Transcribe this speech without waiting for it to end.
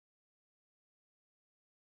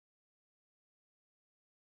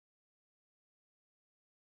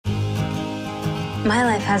My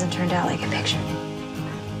life hasn't turned out like a picture.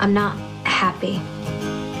 I'm not happy.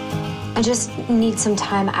 I just need some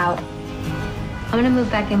time out. I'm gonna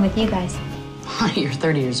move back in with you guys. Honey, you're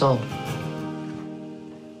 30 years old.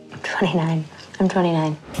 I'm 29. I'm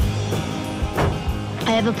 29.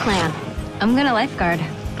 I have a plan. I'm gonna lifeguard.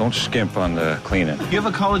 Don't skimp on the cleaning. You have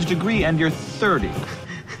a college degree and you're 30.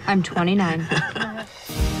 I'm 29.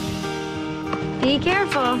 Be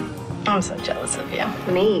careful. I'm so jealous of you.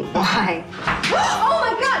 Me? Why? Oh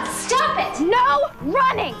my God, stop it! No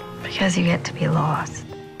running! Because you get to be lost.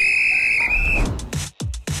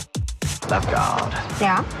 Lifeguard.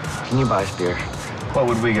 Yeah? Can you buy us beer? What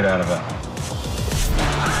would we get out of it?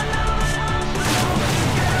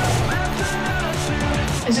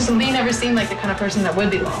 It's just Lee never seemed like the kind of person that would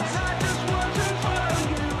be lost.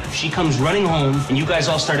 She comes running home, and you guys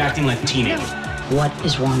all start acting like teenagers. What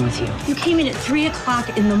is wrong with you? You came in at 3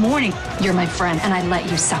 o'clock in the morning. You're my friend, and I let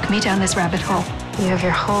you suck me down this rabbit hole. You have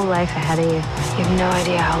your whole life ahead of you. You have no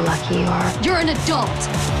idea how lucky you are. You're an adult.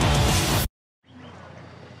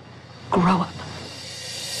 Grow up.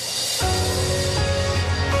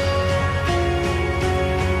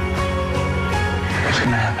 What's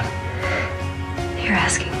gonna happen? You're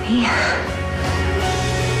asking me?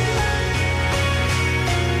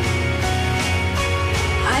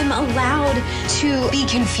 I'm allowed to be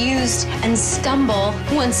confused and stumble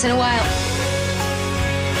once in a while.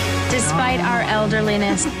 Despite our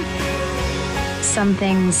elderliness, some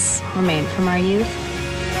things remain from our youth.